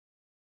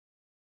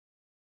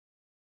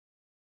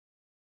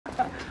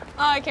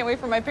I can't wait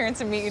for my parents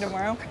to meet you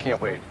tomorrow. I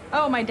can't wait.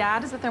 Oh, my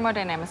dad is a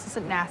thermodynamicist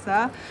at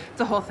NASA. It's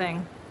a whole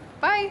thing.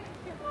 Bye.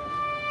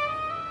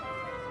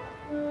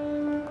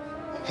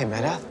 Hey,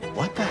 Meta,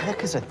 what the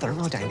heck is a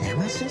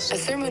thermodynamicist? A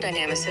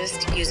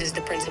thermodynamicist uses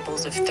the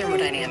principles of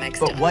thermodynamics.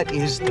 But what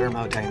is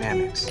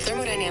thermodynamics?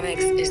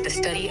 Thermodynamics is the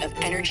study of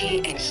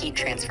energy and heat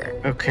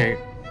transfer. Okay,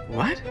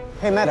 what?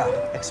 Hey,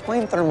 Meta,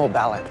 explain thermal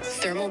balance.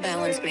 Thermal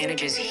balance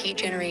manages heat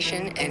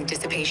generation and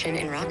dissipation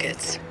in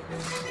rockets.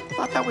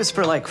 I thought that was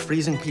for, like,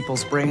 freezing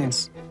people's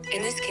brains.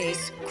 In this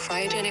case,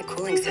 cryogenic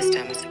cooling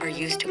systems are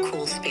used to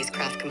cool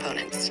spacecraft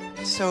components.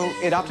 So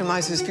it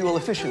optimizes fuel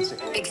efficiency.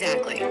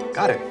 Exactly.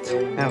 Got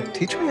it. Now,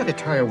 teach me how to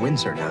tie a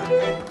Windsor knot.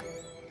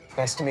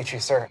 Nice to meet you,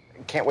 sir.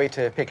 Can't wait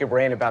to pick your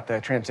brain about the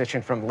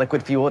transition from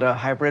liquid fuel to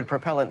hybrid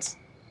propellants.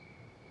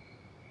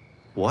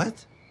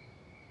 What?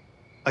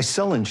 I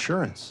sell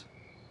insurance.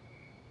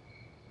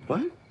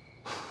 What?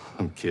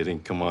 I'm kidding.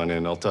 Come on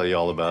in. I'll tell you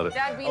all about it.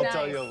 That'd be I'll nice.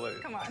 tell you later.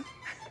 Come on.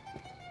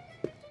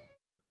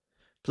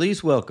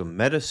 Please welcome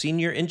Meta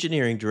Senior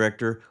Engineering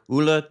Director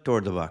Ulla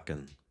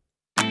Tørudbakken.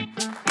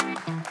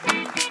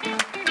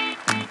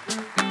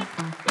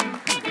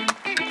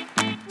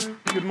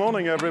 Good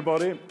morning,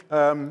 everybody.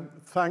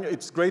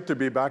 It's great to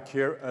be back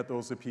here at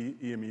OCP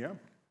EMEA.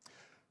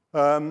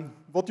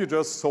 What you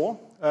just saw,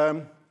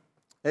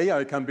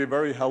 AI can be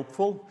very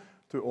helpful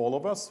to all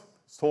of us,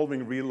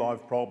 solving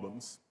real-life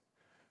problems.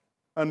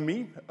 And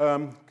me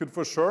could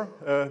for sure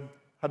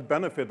had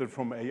benefited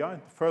from AI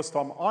the first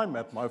time I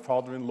met my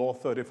father-in-law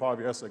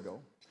 35 years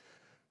ago.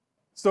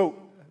 So,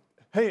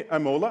 hey,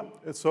 I'm Ola.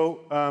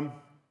 So,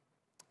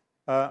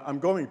 I'm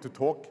going to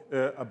talk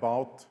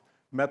about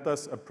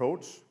Meta's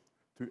approach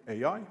to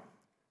AI.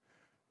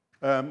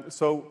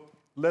 So,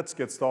 let's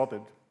get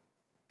started.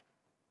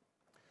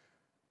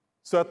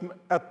 So,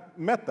 at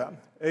Meta,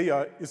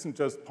 AI isn't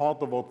just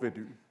part of what we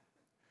do.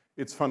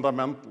 It's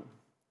fundamental.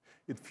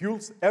 It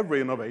fuels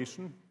every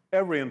innovation,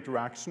 every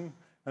interaction,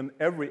 and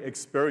every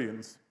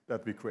experience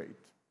that we create.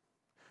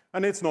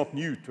 And it's not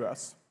new to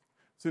us.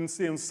 Since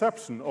the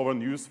inception of our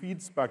news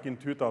feeds back in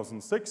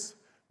 2006,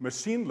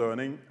 machine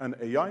learning and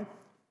AI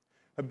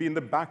have been the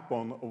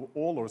backbone of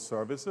all our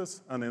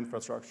services and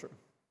infrastructure.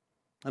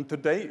 And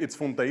today, it's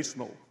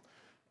foundational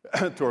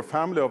to our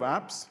family of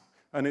apps,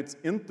 and it's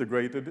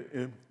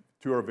integrated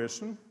to our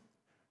vision,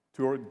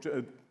 to our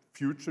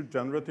future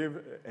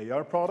generative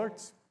AI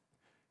products,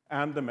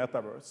 and the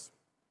metaverse.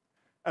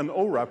 And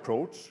our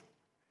approach,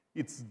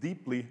 it's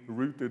deeply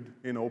rooted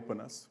in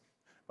openness.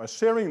 By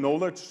sharing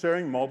knowledge,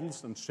 sharing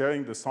models, and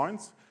sharing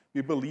designs,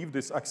 we believe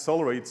this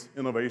accelerates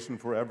innovation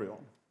for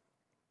everyone.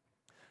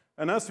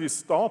 And as we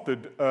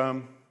started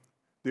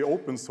the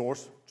open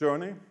source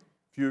journey a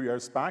few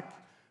years back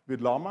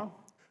with Llama,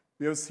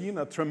 we have seen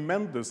a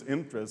tremendous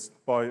interest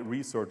by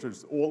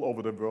researchers all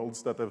over the world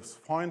that have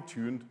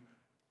fine-tuned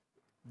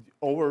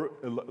our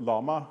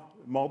Llama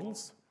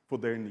models for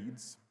their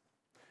needs.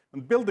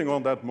 And building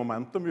on that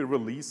momentum, we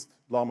released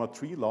Llama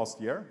 3 last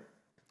year.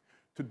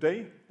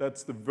 Today,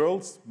 that's the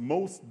world's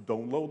most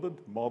downloaded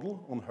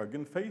model on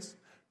Hugging Face,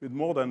 with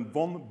more than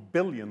 1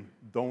 billion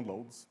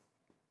downloads.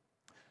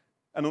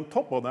 And on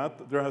top of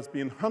that, there has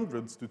been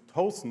hundreds to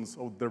thousands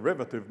of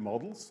derivative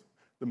models,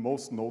 the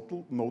most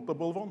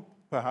notable one,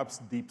 perhaps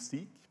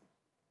DeepSeek.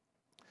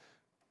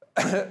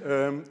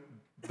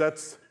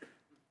 That's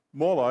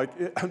more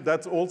like,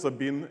 that's also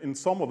been, in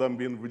some of them,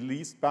 been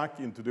released back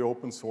into the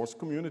open source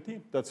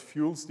community that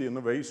fuels the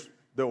innovation,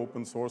 the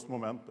open source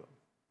momentum.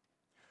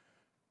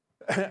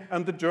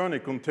 And the journey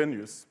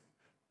continues.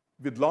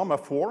 With Llama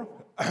 4,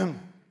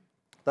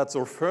 that's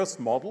our first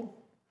model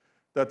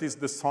that is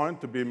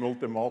designed to be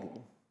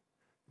multimodal.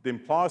 It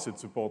implies it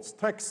supports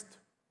text,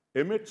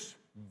 image,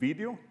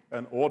 video,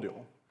 and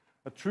audio,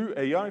 a true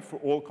AI for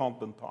all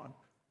content type.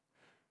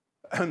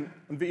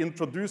 And we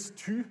introduced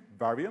 2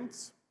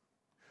 variants.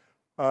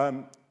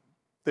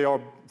 They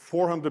are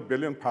 400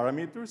 billion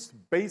parameters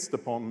based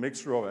upon a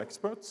mixture of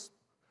experts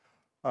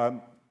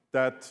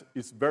that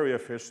is very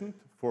efficient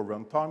for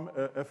runtime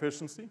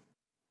efficiency.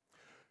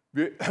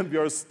 We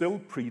are still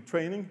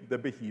pre-training the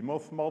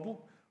behemoth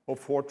model of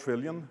 4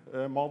 trillion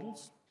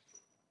models.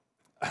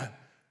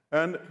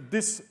 And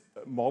this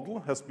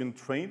model has been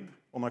trained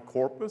on a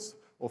corpus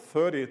of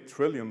 30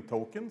 trillion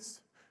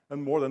tokens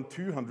and more than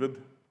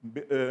 200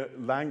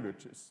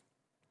 languages,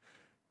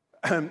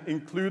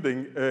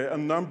 including a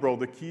number of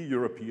the key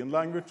European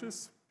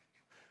languages.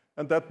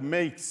 And that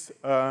makes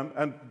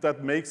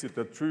it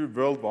a true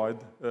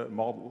worldwide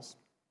model.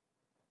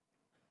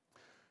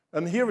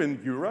 And here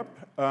in Europe,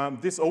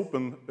 this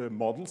open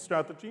model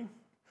strategy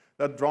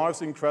that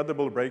drives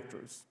incredible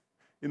breakthroughs.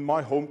 In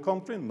my home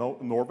country,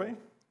 Norway,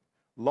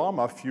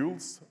 Llama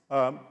fuels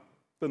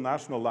the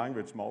national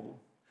language model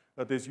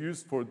that is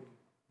used for a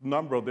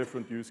number of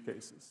different use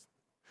cases.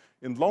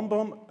 In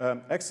London,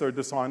 XR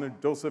designer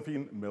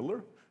Josephine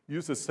Miller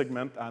uses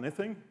Segment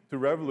Anything to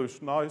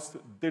revolutionize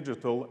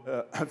digital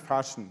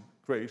fashion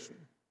creation.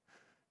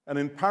 And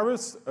in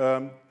Paris,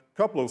 a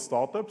couple of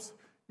startups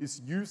is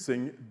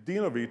using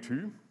Dino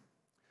V2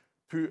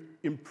 to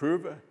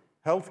improve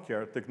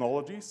healthcare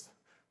technologies,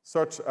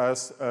 such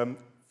as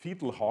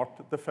fetal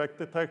heart defect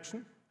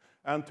detection,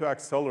 and to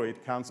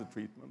accelerate cancer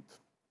treatment.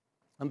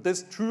 And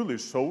this truly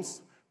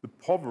shows the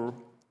power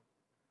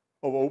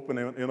of open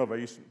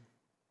innovation.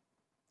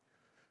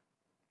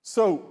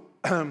 So,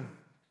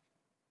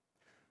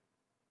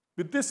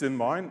 with this in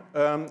mind,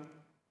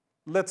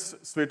 let's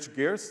switch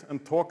gears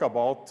and talk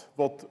about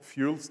what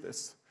fuels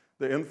this,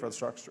 the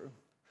infrastructure.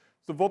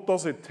 So what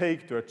does it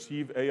take to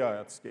achieve AI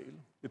at scale?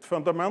 It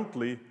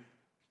fundamentally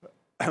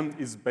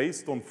is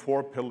based on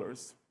 4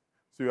 pillars.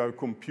 So you have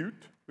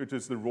compute, which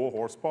is the raw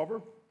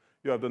horsepower.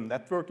 You have the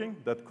networking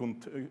that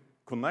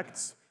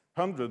connects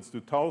hundreds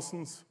of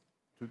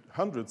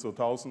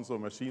thousands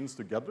of machines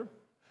together.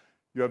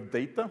 You have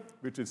data,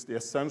 which is the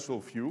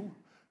essential fuel,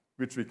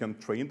 which we can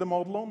train the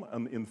model on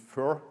and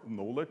infer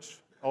knowledge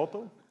out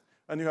of.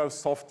 And you have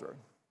software.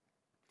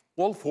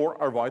 All 4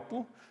 are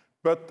vital,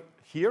 but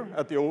here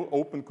at the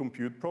Open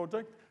Compute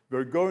project,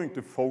 we're going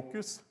to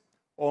focus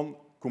on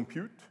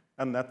compute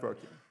and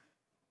networking.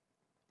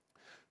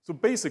 So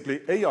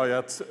basically, AI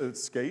at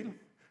scale,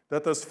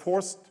 that has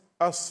forced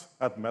us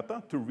at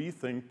Meta to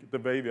rethink the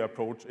way we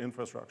approach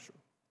infrastructure.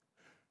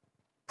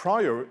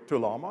 Prior to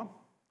Llama,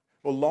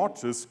 our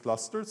largest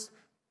clusters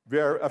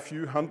were a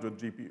few hundred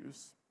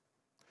GPUs.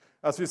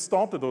 As we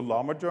started our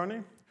Llama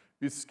journey,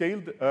 we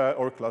scaled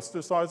our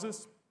cluster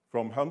sizes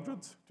from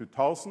hundreds to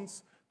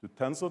thousands to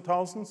tens of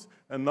thousands,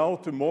 and now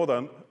to more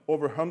than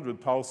over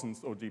 100,000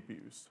 of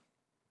GPUs.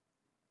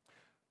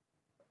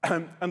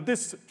 And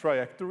this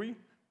trajectory,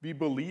 we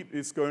believe,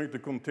 is going to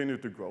continue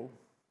to grow.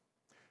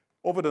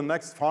 Over the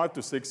next 5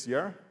 to 6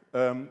 years,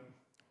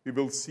 we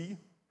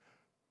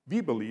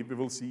believe we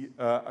will see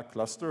a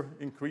cluster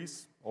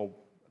increase of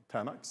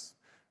 10x,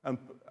 and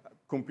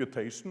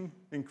computation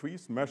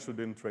increase measured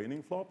in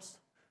training flops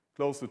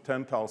close to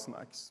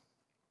 10,000x.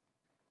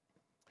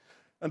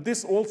 And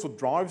this also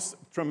drives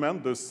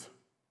tremendous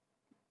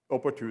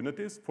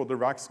opportunities for the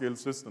rack scale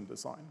system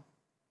design.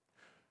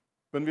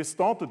 When we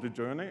started the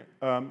journey,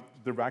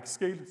 the rack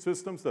scale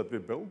systems that we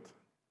built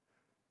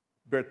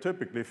were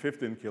typically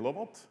 15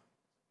 kilowatt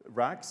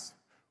racks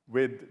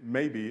with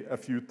maybe a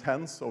few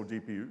tens of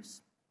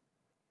GPUs.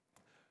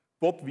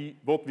 What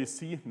we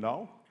see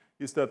now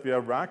is that we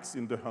have racks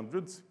in the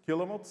hundreds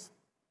kilowatts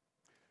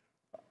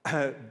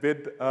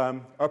with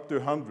up to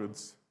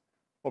hundreds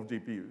of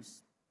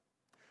GPUs.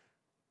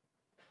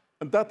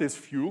 And that is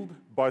fueled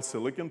by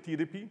silicon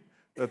TDP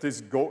that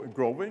is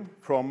growing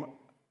from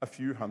a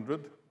few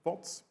hundred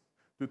watts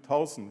to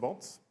 1,000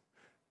 watts,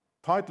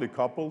 tightly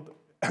coupled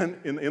and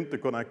in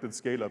interconnected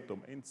scale-up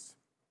domains,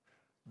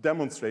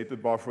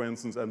 demonstrated by, for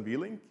instance,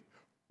 NVLink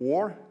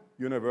or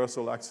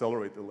Universal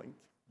Accelerator Link,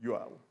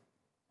 UL.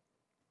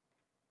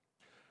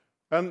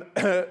 And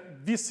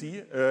we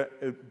see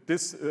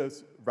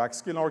this rack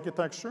scale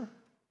architecture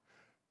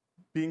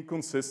being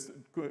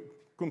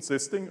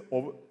consisting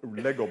of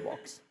Lego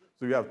blocks.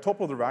 So you have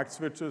top-of-the-rack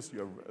switches, you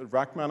have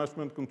rack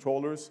management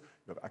controllers,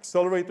 you have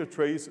accelerator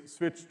trays,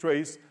 switch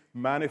trays,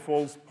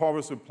 manifolds,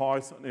 power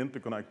supplies, and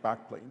interconnect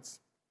backplanes.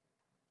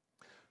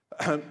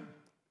 And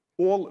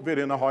all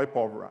within a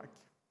high-power rack.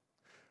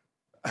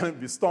 And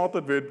we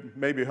started with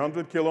maybe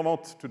 100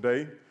 kilowatts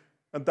today,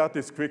 and that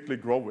is quickly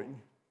growing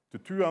to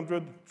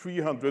 200,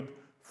 300,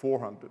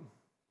 400.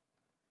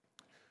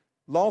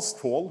 Last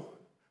fall,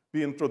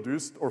 we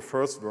introduced our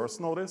first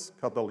version of this,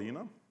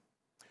 Catalina,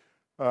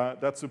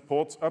 that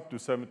supports up to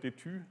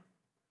 72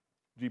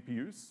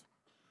 GPUs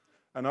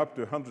and up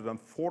to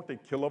 140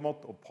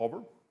 kilowatt of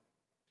power,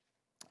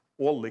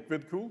 all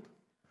liquid-cooled.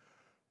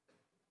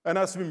 And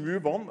as we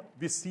move on,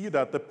 we see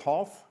that the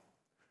path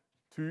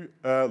to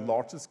a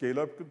larger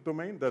scale-up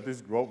domain that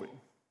is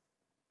growing.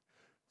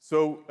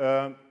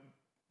 So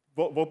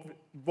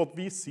what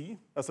we see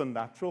as a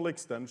natural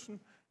extension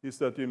is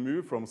that you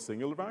move from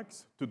single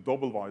racks to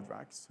double-wide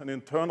racks. And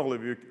internally,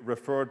 we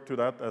refer to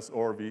that as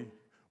RV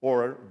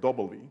or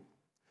double V.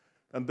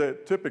 And the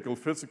typical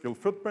physical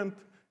footprint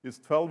is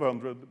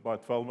 1,200 by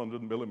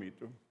 1,200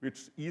 millimeter,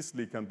 which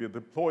easily can be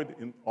deployed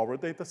in our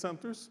data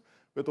centers,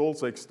 but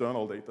also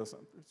external data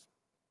centers.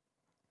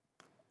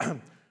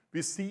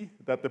 We see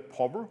that the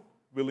power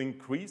will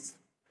increase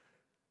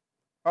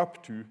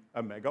up to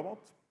a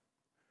megawatt.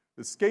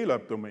 The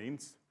scale-up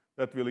domains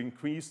that will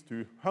increase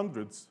to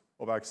hundreds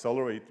of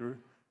accelerators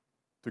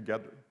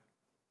together.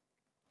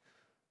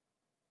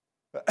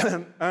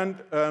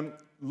 And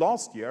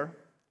last year,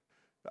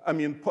 I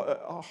mean,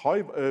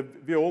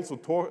 we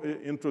also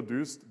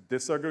introduced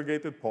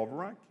disaggregated power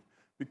rack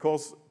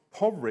because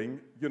powering,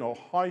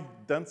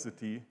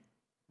 high-density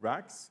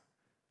racks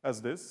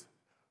as this,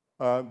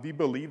 we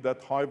believe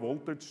that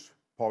high-voltage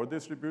power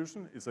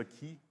distribution is a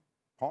key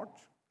part.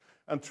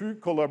 And through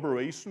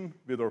collaboration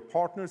with our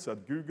partners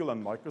at Google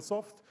and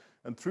Microsoft,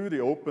 and through the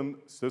Open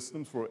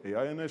Systems for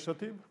AI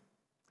initiative,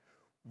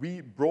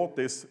 we brought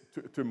this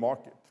to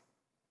market.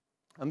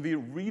 And we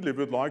really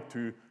would like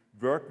to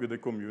work with the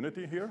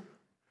community here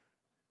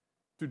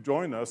to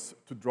join us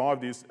to drive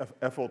these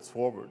efforts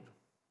forward.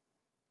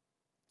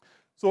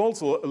 So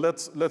also,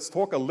 let's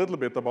talk a little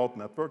bit about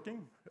networking.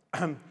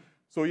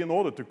 So in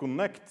order to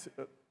connect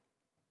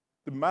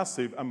the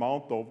massive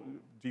amount of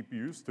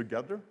GPUs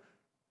together,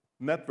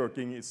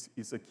 networking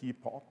is a key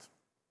part.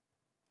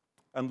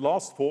 And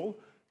last fall,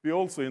 we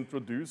also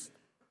introduced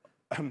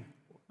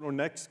our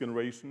next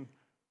generation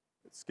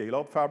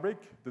scale-out fabric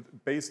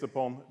based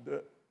upon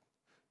the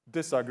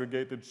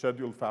disaggregated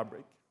scheduled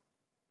fabric.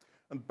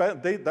 And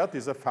that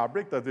is a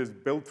fabric that is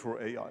built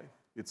for AI.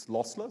 It's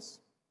lossless,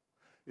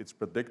 it's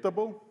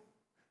predictable,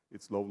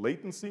 it's low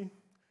latency,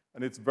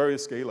 and it's very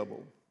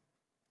scalable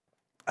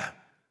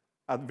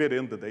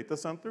within the data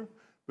center,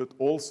 but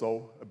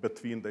also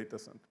between data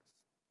centers.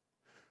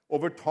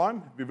 Over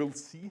time, we will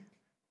see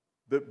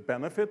the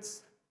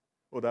benefits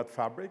of that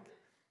fabric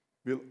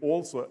will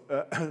also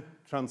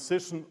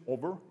transition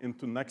over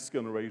into next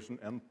generation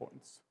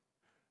endpoints,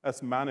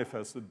 as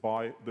manifested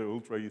by the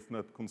Ultra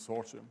Ethernet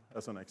Consortium,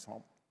 as an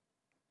example.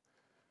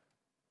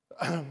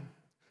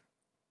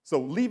 So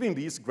leaving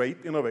these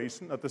great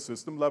innovation at the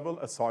system level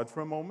aside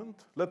for a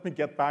moment, let me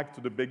get back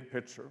to the big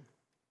picture.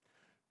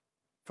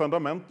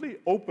 Fundamentally,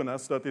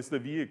 openness, that is the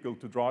vehicle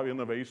to drive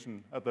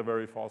innovation at a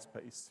very fast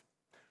pace.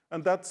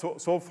 And that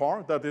so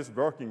far, that is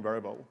working very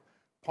well.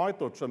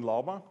 PyTorch and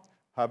Llama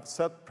have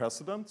set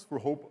precedents for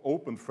how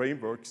open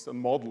frameworks and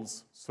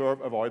models serve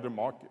a wider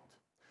market.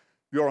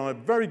 We are on a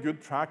very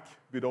good track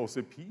with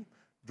OCP,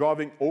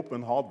 driving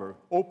open hardware,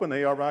 open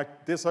AI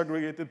rack,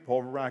 disaggregated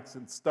power racks,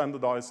 and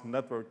standardized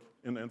network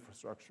in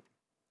infrastructure.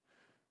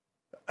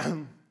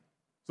 So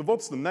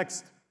what's the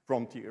next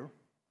frontier?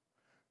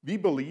 We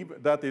believe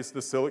that is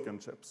the silicon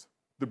chips,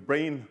 the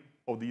brain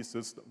of these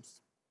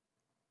systems.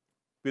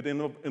 With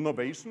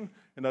innovation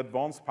in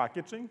advanced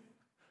packaging,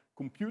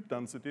 compute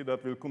density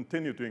that will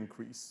continue to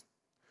increase.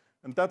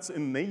 And that's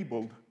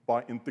enabled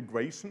by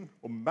integration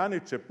of many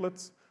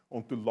chiplets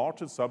onto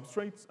larger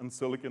substrates and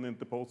silicon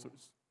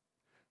interposers.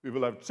 We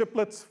will have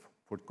chiplets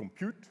for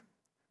compute,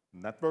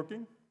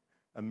 networking,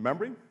 and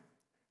memory,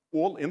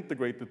 all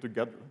integrated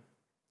together.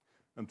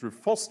 And through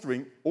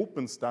fostering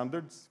open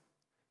standards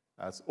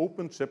as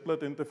open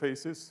chiplet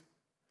interfaces,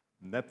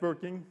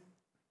 networking,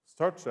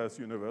 such as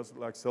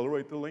universal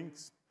accelerator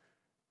links,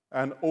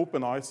 and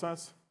open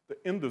ISAs, the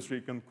industry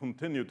can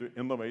continue to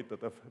innovate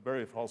at a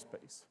very fast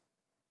pace.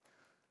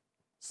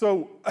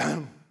 So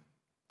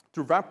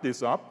to wrap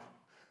this up,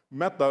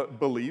 Meta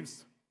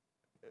believes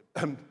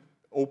in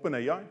open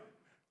AI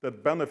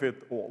that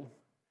benefit all.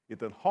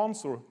 It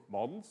enhances our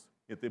models,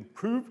 it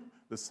improves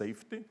the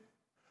safety,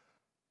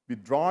 we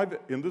drive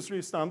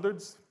industry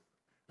standards,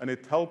 and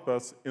it helps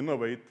us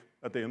innovate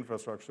at the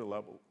infrastructure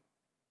level.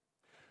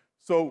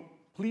 So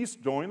please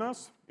join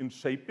us in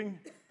shaping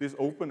this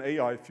open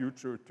AI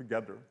future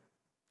together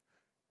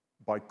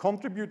by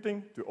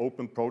contributing to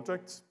open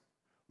projects,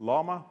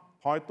 Llama,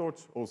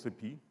 PyTorch,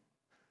 OCP,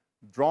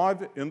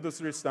 drive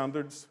industry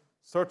standards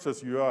such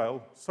as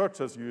URL,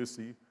 such as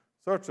USC,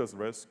 such as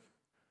RISC,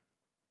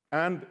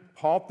 and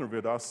partner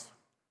with us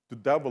to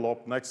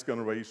develop next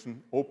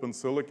generation open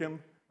silicon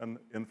and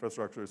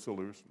infrastructure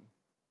solution.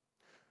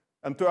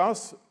 And to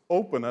us,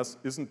 openness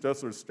isn't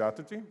just our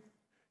strategy,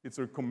 it's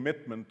our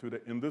commitment to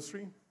the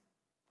industry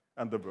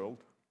and the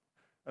world.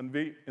 And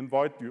we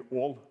invite you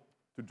all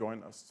to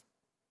join us.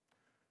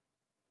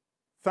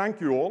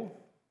 Thank you all,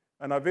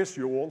 and I wish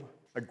you all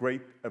a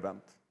great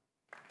event.